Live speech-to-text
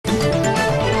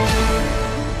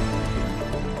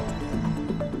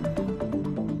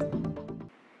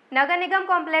नगर निगम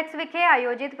complex विखे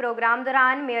आयोजित programme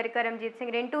दौरान mayor करमज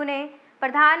Rintu ने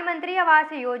प्रधानमंत्री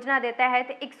आवास योजना के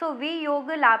तहत 120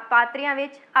 योग लाभपात्रियों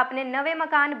विच अपने नवे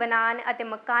मकान बनाने और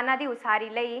मकानों की उसारी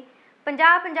लई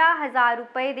 50-50 हज़ार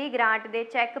रुपए की ग्रांट के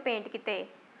चैक भेंट किए।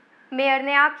 मेयर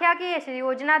ने आख्या कि इस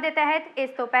योजना के तहत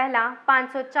इस तो पहला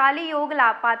 540 योग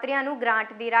लाभपात्रियों को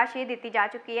ग्रांट की राशि दी जा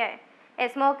चुकी है।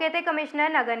 इस मौके पर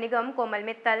कमिश्नर नगर निगम कोमल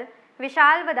मित्तल,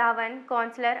 विशाल वधावन,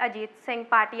 कौंसलर अजीत सिंह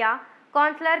पाटिया,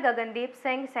 councillor Gagandeep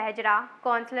Singh सहजरा,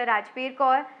 councillor Rajveer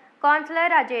Kaur, councillor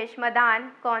Rajesh Madan,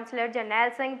 councillor Jarnail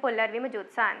Singh Bhullar भी मौजूद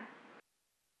सन।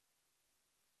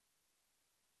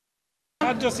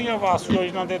 अज असीं आवास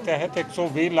योजना के तहत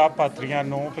 120 लाभपात्रियों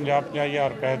को 50-50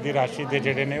 हज़ार रुपए की राशि के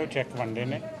जोड़े ने चैक वंडे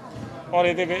ने और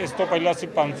ये इस तो पहला असीं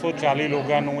 540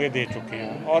 लोगों को ये दे चुके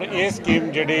हैं। और ये स्कीम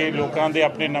जिहड़े लोगों के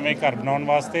अपने नवे घर बनाने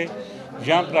वास्ते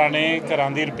या पुराने घरों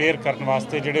की रिपेयर करने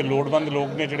वास्ते जिहड़े लोड़वंद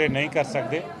लोग ने जिहड़े नहीं कर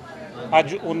सकते,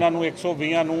 अज उन्होंने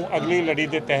 120 नूं अगली लड़ी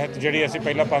के तहत जिहड़ी असीं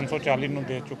पहला 540 नूं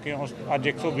दे चुके हैं, अज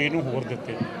 120 नूं होर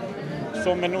दिते।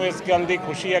 सो मैनूं इस गल की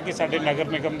खुशी है कि साडे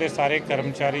नगर निगम के सारे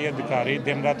कर्मचारी अधिकारी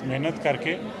दिन रात मेहनत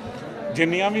करके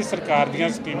जिन्नियां भी सरकार दीयां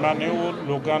स्कीमां ने वो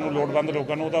लोगों को लोड़वंद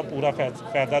लोगों को उहदा पूरा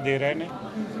फायदा दे रहे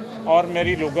हैं। और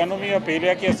मेरी लोगों को भी अपील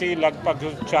है कि असीं लगभग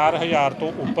 4000 तो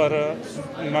उपर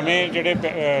नवे जिहड़े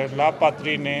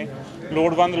लाभपात्री ने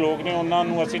लोड़वंद लोग ने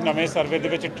उन्होंने असीं नवे सर्वे दे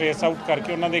विच ट्रेस आउट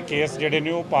करके उन्होंने केस जिहड़े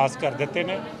ने वो पास कर दिते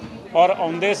ने और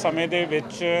आउंदे समय दे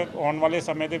विच आउण वाले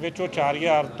समय दे विच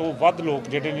 4000 तो वध लोग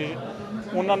जिहड़े ने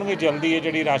उन्होंने भी जल्दी ये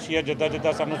जी राशि है जिदा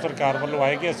जिदा सानू सरकार वालों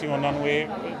आएगी असीं उन्होंने ये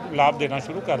लाभ देना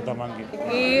शुरू कर देवांगे।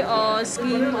 ये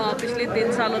स्कीम पिछले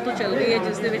 3 सालों तो चल रही है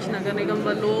जिस दे विच नगर निगम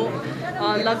वालों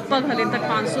लगभग हले तक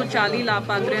 540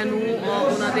 लाभपात्रियों को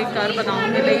उन्होंने घर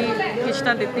बनाने लई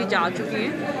किश्तां दित्ती जा चुकी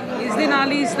है। इस दे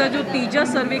नाल ही इसका जो तीजा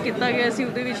सर्वे किया गया सी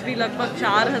उहदे विच भी लगभग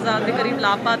 4000 के करीब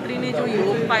लाभपात्री ने जो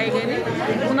योग पाए गए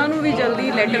हैं उन्होंने भी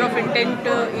जल्दी लैटर ऑफ इंटेंट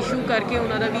इशू करके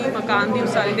उन्होंने भी मकान की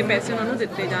उसारी के पैसे उन्होंने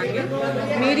दिते जाएंगे।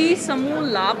 मेरी समूह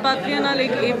लाभपात्रियों नाल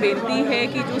एक ये बेनती है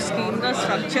कि जो स्कीम का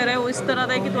स्ट्रक्चर है वो इस तरह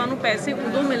का है कि तुहानू पैसे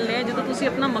उदों मिलने हैं जो तुसीं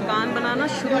अपना मकान बनाना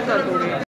शुरू कर दोगे।